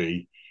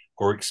publicly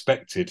or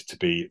expected to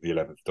be the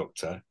 11th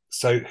Doctor.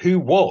 So who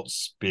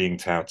was being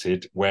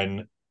touted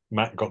when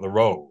Matt got the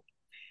role?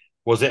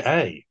 Was it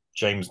A,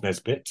 James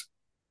Nesbitt,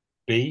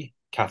 B,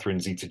 Catherine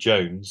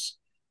Zeta-Jones,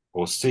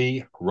 or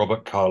C,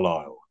 Robert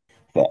Carlyle?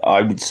 But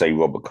I would say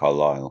Robert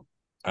Carlyle.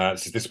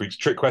 This is this week's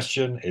trick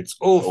question. It's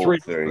all All three.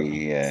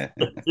 three, yeah.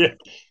 Yeah.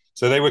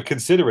 So they were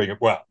considering,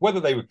 well, whether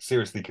they were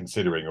seriously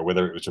considering or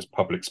whether it was just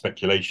public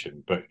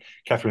speculation, but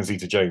Catherine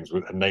Zeta-Jones,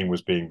 her name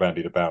was being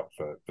bandied about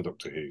for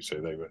Doctor Who.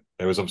 So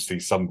there was obviously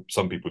some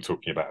people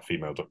talking about a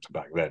female Doctor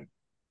back then.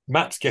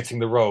 Matt getting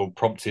the role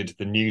prompted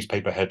the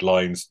newspaper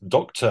headlines,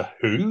 Doctor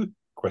Who?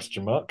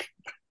 Question mark.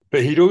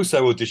 But he'd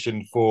also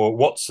auditioned for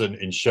Watson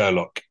in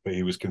Sherlock, but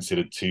he was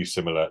considered too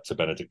similar to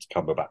Benedict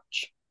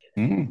Cumberbatch.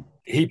 Mm.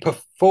 He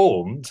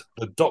performed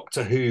the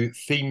Doctor Who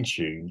theme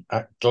tune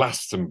at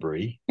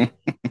Glastonbury.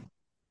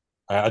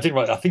 I didn't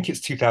write, I think it's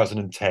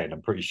 2010,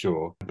 I'm pretty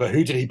sure. But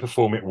who did he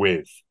perform it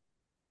with?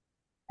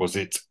 Was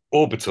it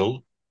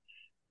Orbital,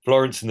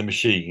 Florence and the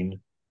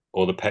Machine,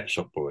 or the Pet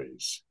Shop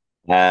Boys?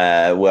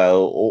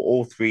 Well,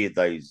 all three of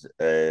those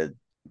are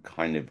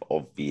kind of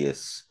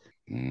obvious.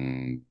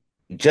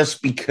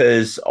 Just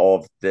because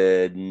of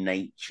the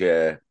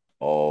nature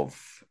of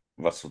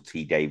Russell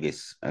T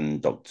Davies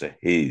and Doctor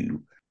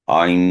Who,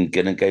 I'm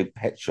going to go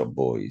Pet Shop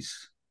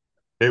Boys.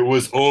 It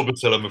was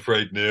Orbital, I'm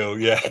afraid, Neil.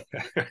 Yeah.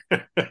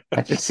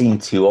 That just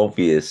seemed too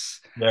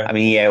obvious. Yeah. I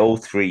mean, yeah, all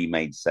three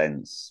made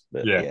sense.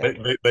 But Yeah,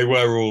 yeah. they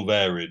were all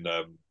there in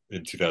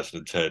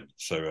 2010.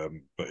 So,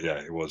 but yeah,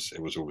 it was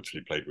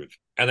orbitally played with.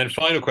 And then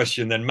final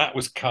question. Then Matt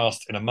was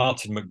cast in a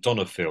Martin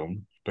McDonagh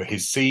film, but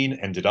his scene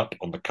ended up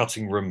on the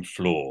cutting room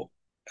floor.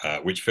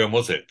 Which film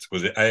was it?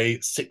 Was it A,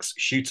 Six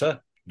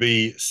Shooter,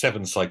 B,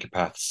 Seven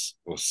Psychopaths,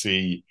 or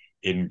C,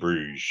 In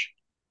Bruges?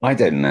 I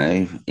don't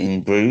know.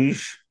 In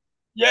Bruges?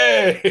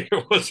 Yeah, it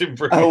was In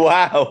Bruges. Oh,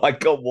 wow. I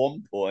got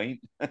 1 point.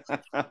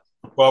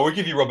 Well, we'll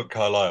give you Robert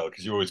Carlyle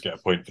because you always get a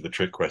point for the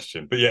trick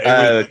question. But yeah,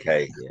 it was,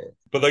 okay. Yeah.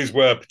 but those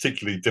were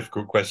particularly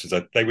difficult questions.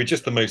 They were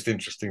just the most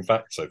interesting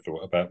facts, I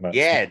thought, about Matt.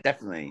 Yeah,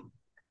 definitely.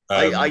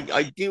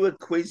 I do a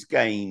quiz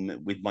game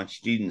with my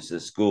students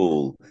at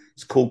school.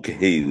 It's called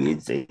Kahoo.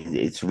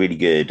 It's really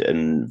good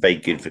and very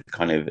good for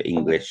kind of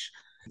English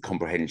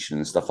comprehension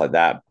and stuff like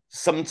that.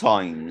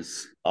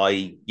 Sometimes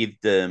I give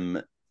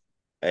them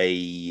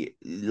they'll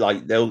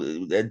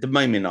at the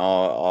moment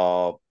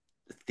our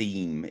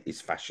theme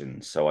is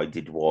fashion. So I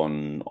did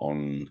one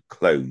on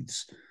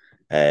clothes.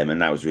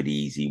 And that was really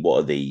easy.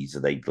 What are these?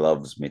 Are they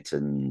gloves,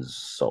 mittens,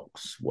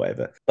 socks,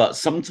 whatever? But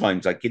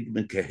sometimes I give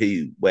them a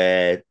Kahoo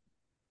where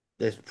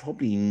there's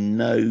probably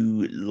no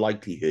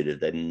likelihood of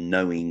them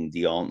knowing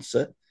the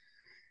answer.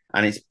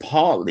 And it's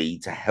partly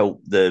to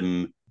help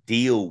them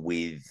deal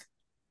with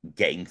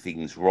getting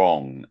things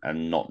wrong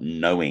and not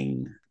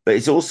knowing. But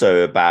it's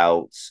also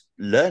about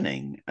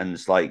learning. And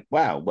it's like,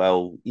 wow,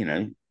 well,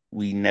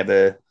 we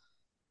never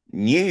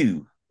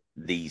knew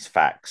these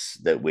facts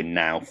that we're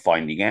now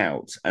finding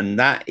out. And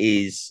that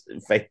is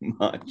very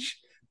much,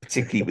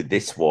 particularly with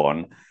this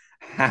one,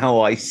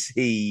 how I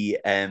see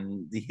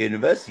the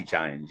Whoniversity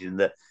challenge, and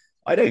that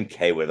I don't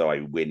care whether I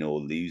win or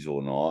lose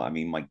or not. I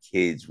mean, my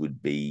kids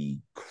would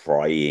be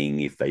crying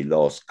if they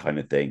lost, kind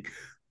of thing.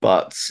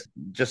 But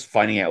just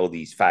finding out all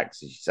these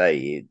facts, as you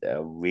say,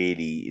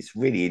 it's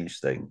really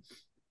interesting.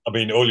 I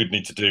mean, all you'd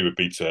need to do would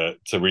be to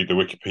read the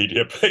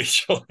Wikipedia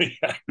page on the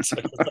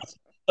actor.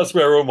 That's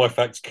where all my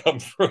facts come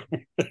from.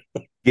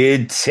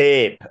 Good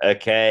tip.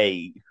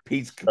 Okay,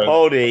 Peter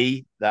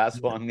Capaldi. That's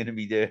what I'm going to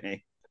be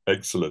doing.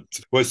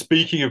 Excellent. Well,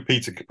 speaking of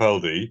Peter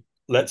Capaldi,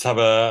 let's have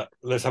a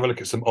look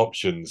at some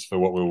options for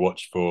what we'll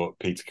watch for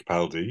Peter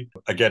Capaldi.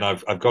 Again,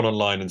 I've gone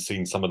online and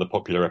seen some of the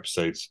popular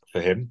episodes for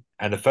him,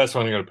 and the first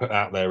one I'm going to put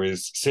out there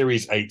is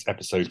Series 8,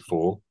 Episode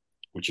 4,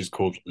 which is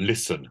called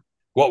Listen.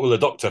 What will the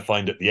Doctor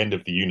find at the end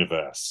of the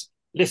universe?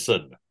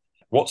 Listen.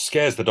 What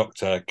scares the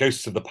Doctor?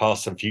 Ghosts of the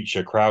past and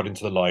future crowd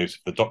into the lives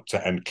of the Doctor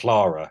and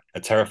Clara, a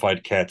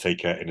terrified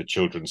caretaker in a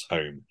children's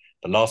home,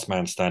 the last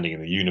man standing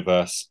in the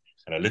universe,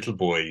 and a little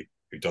boy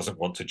who doesn't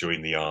want to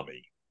join the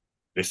army.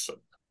 Listen.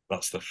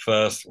 That's the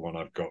first one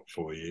I've got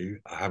for you.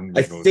 I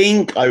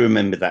think I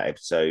remember that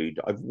episode.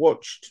 I've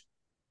watched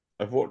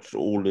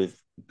all of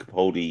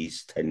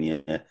Capaldi's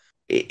tenure.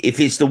 If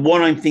it's the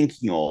one I'm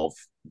thinking of,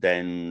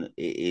 then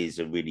it is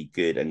a really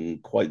good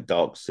and quite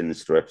dark,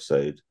 sinister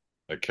episode.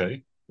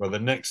 Okay. Well, the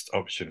next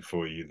option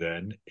for you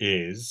then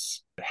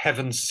is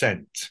Heaven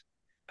Sent.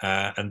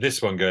 And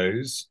this one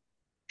goes,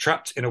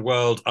 trapped in a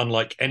world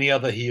unlike any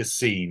other he has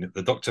seen,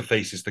 the Doctor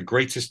faces the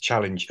greatest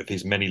challenge of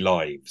his many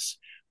lives.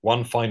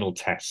 One final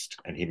test,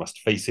 and he must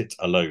face it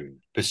alone.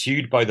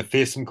 Pursued by the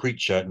fearsome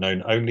creature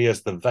known only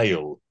as the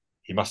Veil,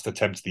 he must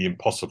attempt the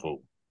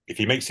impossible. If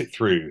he makes it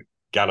through,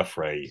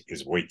 Gallifrey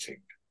is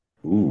waiting.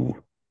 Ooh.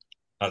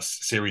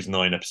 That's series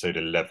 9, episode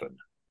 11.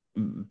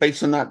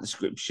 Based on that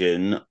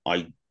description,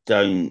 I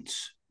don't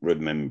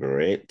remember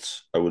it.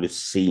 I would have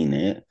seen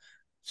it.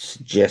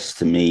 Suggests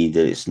to me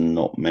that it's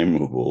not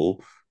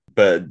memorable,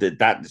 but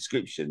that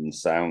description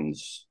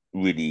sounds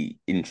really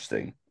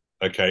interesting.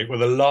 Okay, well,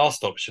 the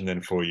last option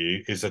then for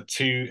you is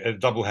a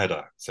double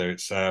header. So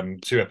it's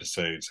 2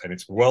 episodes, and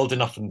it's World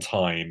Enough and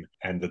Time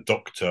and the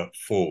Doctor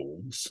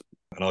Falls.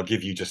 And I'll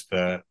give you just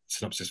the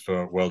synopsis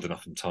for World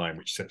Enough and Time,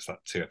 which sets that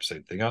 2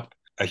 episode thing up.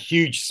 A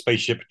huge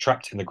spaceship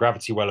trapped in the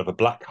gravity well of a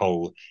black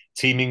hole,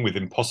 teeming with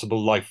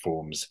impossible life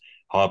forms,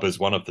 harbors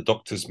one of the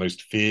Doctor's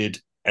most feared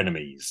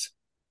enemies,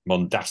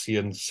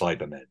 Mondasian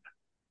Cybermen.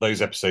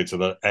 Those episodes are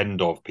the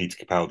end of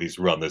Peter Capaldi's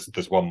run.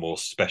 There's one more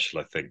special,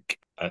 I think,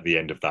 at the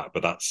end of that,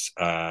 but that's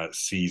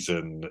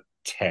season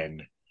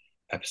 10,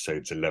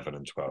 episodes 11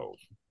 and 12.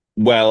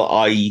 Well,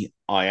 I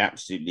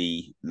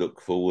absolutely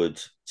look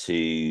forward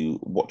to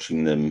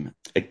watching them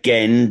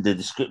again. The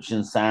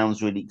description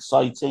sounds really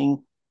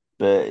exciting,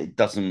 but it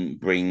doesn't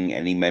bring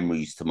any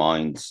memories to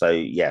mind. So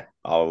yeah,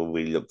 I'll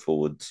really look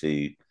forward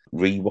to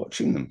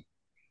rewatching them.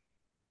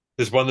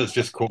 There's one that's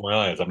just caught my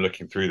eye as I'm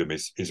looking through them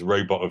is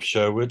Robot of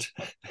Sherwood.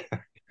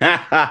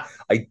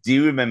 I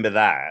do remember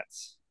that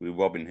with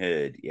Robin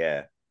Hood.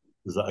 Yeah,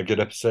 Is that a good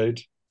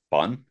episode?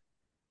 fun.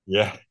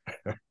 Yeah.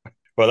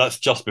 Well, that's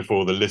just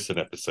before the listen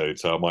episode,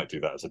 so I might do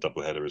that as a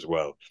double header as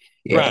well.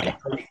 Grand. Yeah.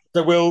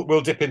 So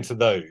we'll dip into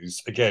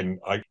those again.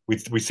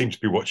 We seem to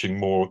be watching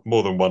more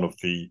than one of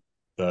the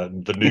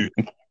new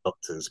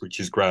Doctors,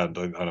 which is grand,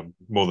 and I'm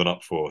more than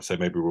up for. So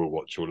maybe we'll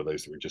watch all of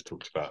those that we just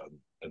talked about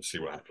and see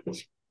what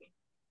happens.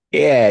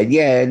 Yeah,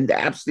 and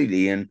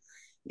absolutely. And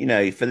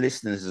for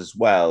listeners as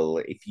well,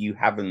 if you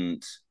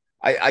haven't,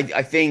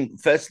 I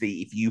think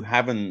firstly, if you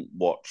haven't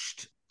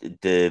watched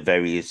the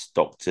various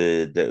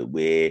Doctor that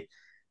we're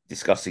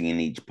discussing in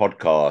each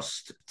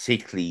podcast,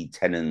 particularly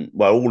Tenant,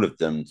 well, all of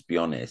them, to be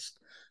honest,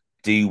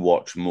 do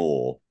watch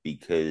more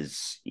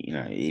because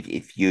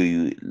if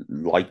you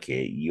like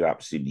it, you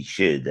absolutely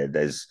should.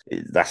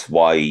 That's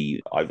why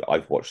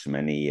I've watched so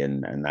many,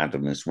 and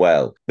Adam as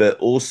well. But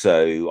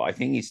also, I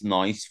think it's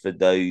nice for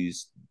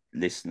those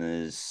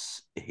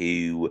listeners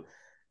who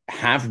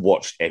have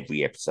watched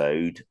every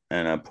episode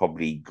and are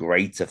probably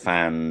greater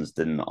fans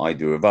than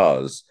either of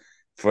us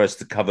for us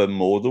to cover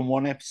more than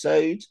one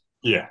episode.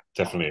 Yeah,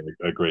 definitely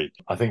agree.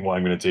 I think what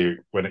I'm going to do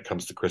when it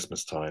comes to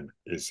Christmas time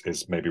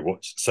is maybe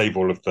save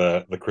all of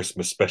the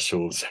Christmas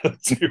specials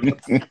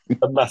to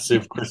a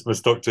massive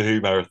Christmas Doctor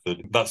Who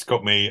marathon. That's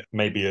got me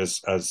maybe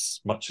as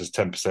much as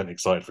 10%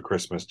 excited for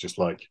Christmas, just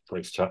like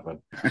Grace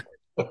Chapman.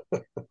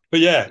 But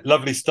yeah,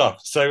 lovely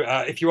stuff. So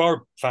if you are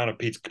a fan of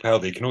Peter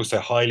Capaldi, you can also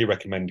highly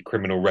recommend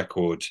Criminal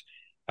Record,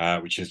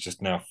 which is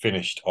just now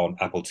finished on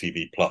Apple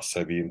TV Plus.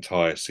 So the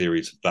entire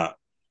series of that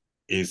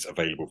is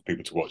available for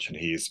people to watch, and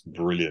he is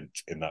brilliant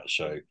in that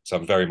show. So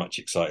I'm very much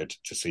excited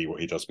to see what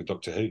he does with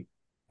Doctor Who.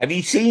 Have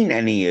you seen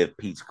any of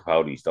Peter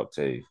Capaldi's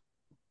Doctor Who?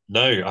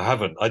 No, I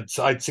haven't.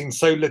 I'd seen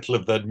so little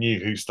of the new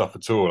Who stuff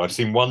at all. I've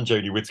seen one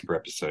Jodie Whittaker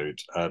episode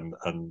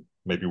and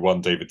maybe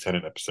one David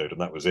Tennant episode, and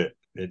that was it.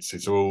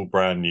 It's all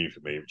brand new for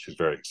me, which is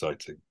very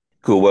exciting.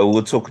 Cool. Well,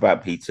 we'll talk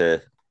about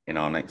Peter in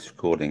our next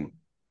recording.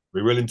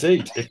 We will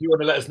indeed. If you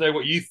want to let us know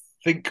what you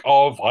think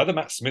of either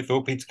Matt Smith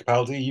or Peter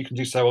Capaldi, you can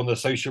do so on the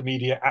social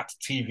media at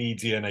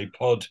TVDNA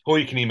Pod, or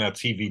you can email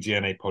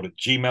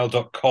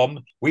tvdnapod@gmail.com.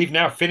 We've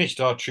now finished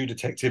our True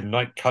Detective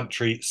Night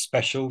Country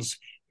specials,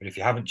 but if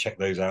you haven't checked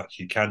those out,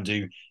 you can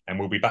do, and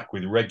we'll be back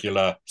with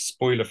regular,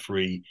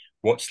 spoiler-free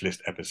watch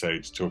list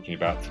episodes talking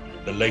about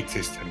the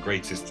latest and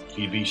greatest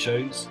TV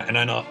shows. And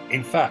then,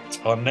 in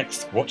fact, our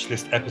next watch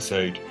list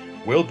episode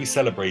will be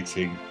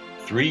celebrating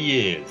 3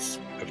 years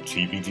of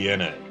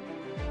TVDNA.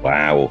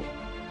 Wow.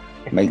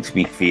 Makes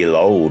me feel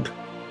old.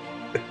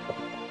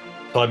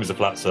 Time is a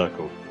flat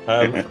circle.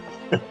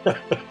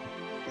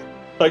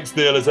 Thanks,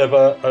 Neil, as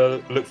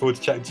ever. Look forward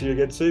to chatting to you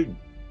again soon.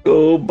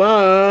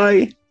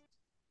 Goodbye.